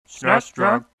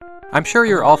SNESdrunk. I'm sure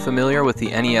you're all familiar with the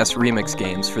NES remix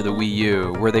games for the Wii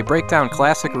U, where they break down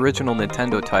classic original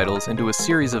Nintendo titles into a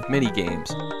series of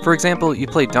mini-games. For example, you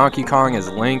play Donkey Kong as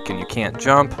Link and you can't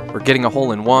jump, or getting a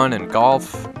hole-in-one in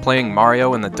golf, playing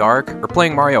Mario in the dark, or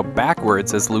playing Mario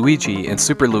backwards as Luigi in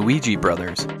Super Luigi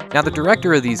Brothers. Now, the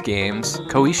director of these games,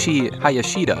 Koichi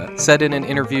Hayashida, said in an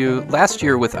interview last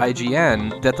year with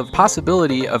IGN that the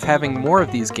possibility of having more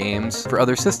of these games for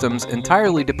other systems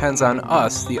entirely depends on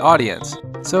us, the audience.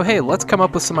 So hey, let's come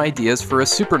up with some ideas for a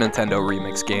Super Nintendo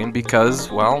remix game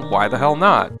because, well, why the hell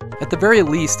not? At the very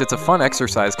least, it's a fun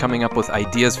exercise coming up with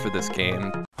ideas for this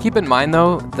game. Keep in mind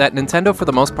though, that Nintendo for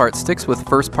the most part sticks with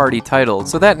first-party titles,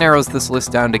 so that narrows this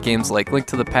list down to games like Link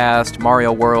to the Past,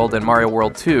 Mario World, and Mario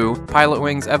World 2,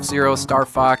 Pilotwings, F-Zero, Star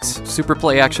Fox, Super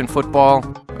Play Action Football.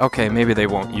 Okay, maybe they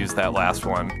won't use that last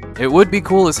one. It would be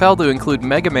cool as hell to include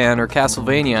Mega Man or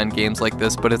Castlevania in games like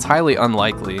this, but it's highly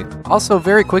unlikely. Also,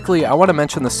 very quickly, I want to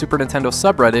mention the Super Nintendo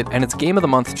subreddit and its Game of the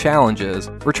Month challenges.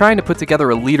 We're trying to put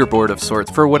together a leaderboard of sorts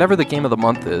for whatever the Game of the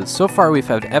Month is. So far we've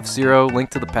had F-Zero,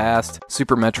 Link to the Past,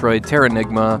 Super Metroid,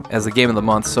 Terranigma as the Game of the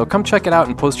Month, so come check it out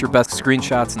and post your best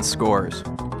screenshots and scores.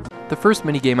 The first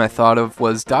minigame I thought of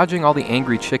was dodging all the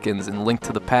angry chickens in Link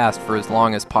to the Past for as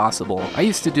long as possible. I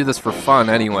used to do this for fun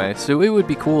anyway, so it would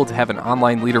be cool to have an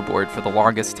online leaderboard for the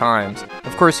longest times.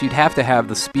 Of course, you'd have to have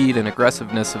the speed and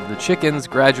aggressiveness of the chickens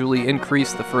gradually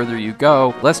increase the further you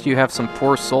go, lest you have some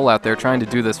poor soul out there trying to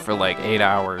do this for like 8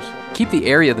 hours. Keep the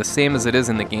area the same as it is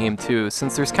in the game too,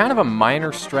 since there's kind of a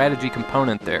minor strategy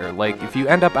component there. Like, if you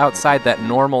end up outside that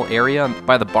normal area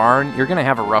by the barn, you're gonna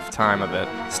have a rough time of it.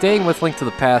 Staying with Link to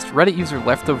the Past, Reddit user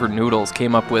Leftover Noodles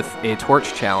came up with a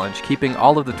torch challenge, keeping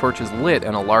all of the torches lit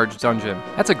in a large dungeon.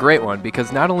 That's a great one,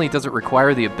 because not only does it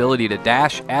require the ability to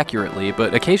dash accurately,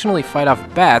 but occasionally fight off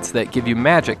bats that give you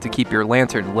magic to keep your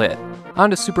lantern lit. On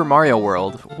to Super Mario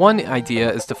World. One idea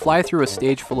is to fly through a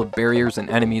stage full of barriers and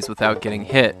enemies without getting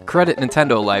hit. Credit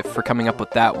Nintendo Life for coming up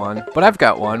with that one. But I've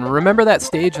got one. Remember that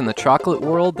stage in the Chocolate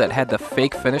World that had the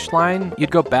fake finish line? You'd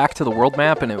go back to the world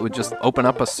map and it would just open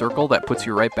up a circle that puts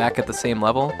you right back at the same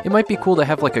level? It might be cool to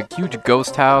have like a huge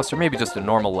ghost house, or maybe just a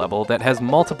normal level, that has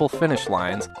multiple finish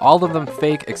lines, all of them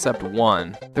fake except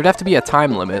one. There'd have to be a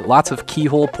time limit, lots of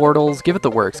keyhole portals, give it the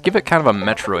works, give it kind of a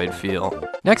Metroid feel.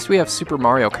 Next we have Super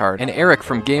Mario Kart, and Eric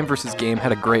from Game vs. Game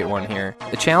had a great one here.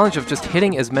 The challenge of just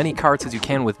hitting as many carts as you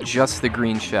can with just the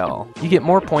green shell. You get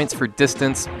more points for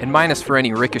distance, and minus for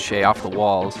any ricochet off the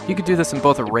walls. You could do this in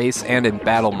both a race and in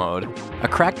battle mode. A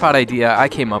crackpot idea I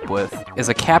came up with is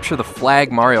a capture the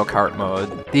flag Mario Kart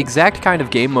mode. The exact kind of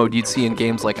game mode you'd see in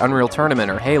games like Unreal Tournament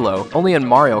or Halo, only in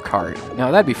Mario Kart. Now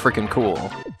that'd be freaking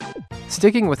cool.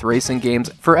 Sticking with racing games,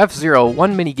 for F-Zero,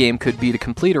 one minigame could be to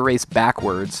complete a race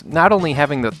backwards, not only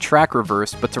having the track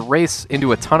reversed, but to race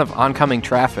into a ton of oncoming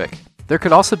traffic. There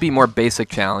could also be more basic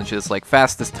challenges like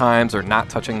fastest times or not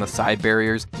touching the side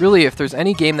barriers. Really, if there's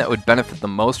any game that would benefit the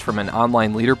most from an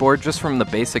online leaderboard just from the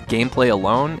basic gameplay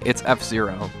alone, it's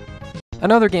F-Zero.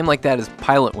 Another game like that is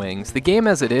Pilotwings. The game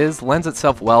as it is lends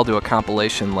itself well to a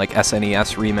compilation like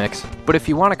SNES Remix, but if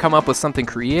you want to come up with something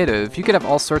creative, you could have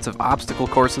all sorts of obstacle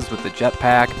courses with the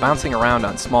jetpack, bouncing around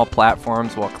on small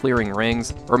platforms while clearing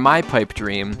rings, or my pipe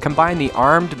dream, combine the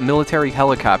armed military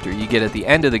helicopter you get at the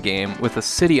end of the game with a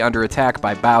city under attack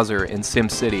by Bowser in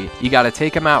SimCity. You gotta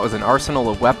take him out with an arsenal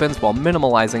of weapons while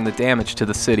minimalizing the damage to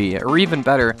the city, or even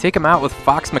better, take him out with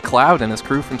Fox McCloud and his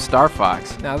crew from Star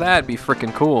Fox. Now that'd be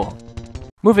frickin' cool.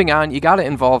 Moving on, you gotta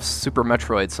involve Super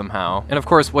Metroid somehow. And of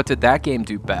course, what did that game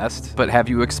do best? But have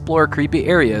you explore creepy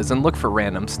areas and look for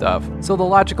random stuff. So the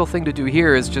logical thing to do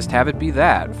here is just have it be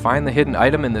that. Find the hidden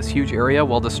item in this huge area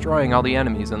while destroying all the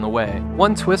enemies in the way.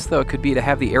 One twist though could be to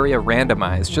have the area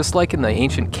randomized, just like in the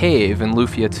ancient cave in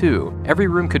Lufia 2. Every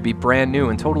room could be brand new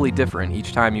and totally different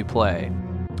each time you play.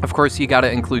 Of course, you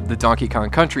gotta include the Donkey Kong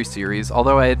Country series,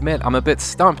 although I admit I'm a bit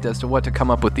stumped as to what to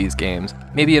come up with these games.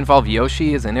 Maybe involve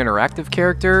Yoshi as an interactive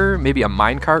character, maybe a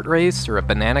minecart race, or a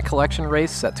banana collection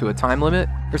race set to a time limit.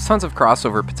 There's tons of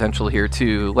crossover potential here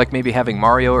too, like maybe having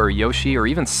Mario or Yoshi or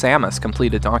even Samus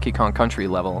complete a Donkey Kong Country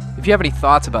level. If you have any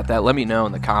thoughts about that, let me know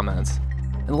in the comments.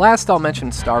 And last I'll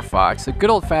mention Star Fox. A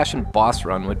good old-fashioned boss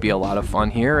run would be a lot of fun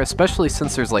here, especially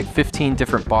since there's like 15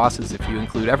 different bosses if you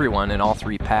include everyone in all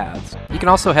 3 paths. You can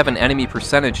also have an enemy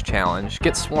percentage challenge,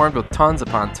 get swarmed with tons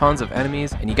upon tons of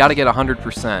enemies, and you gotta get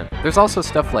 100%. There's also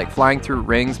stuff like flying through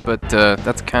rings, but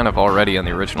that's kind of already in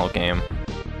the original game.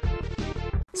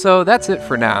 So that's it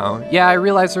for now. Yeah, I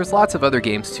realize there's lots of other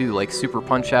games too, like Super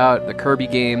Punch-Out, the Kirby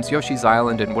games, Yoshi's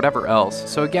Island, and whatever else.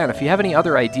 So again, if you have any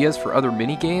other ideas for other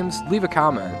mini-games, leave a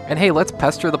comment. And hey, let's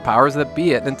pester the powers that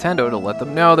be at Nintendo to let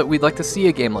them know that we'd like to see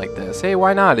a game like this. Hey,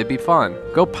 why not? It'd be fun.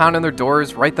 Go pound on their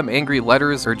doors, write them angry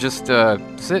letters, or just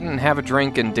sit and have a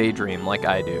drink and daydream like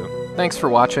I do. Thanks for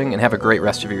watching, and have a great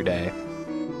rest of your day.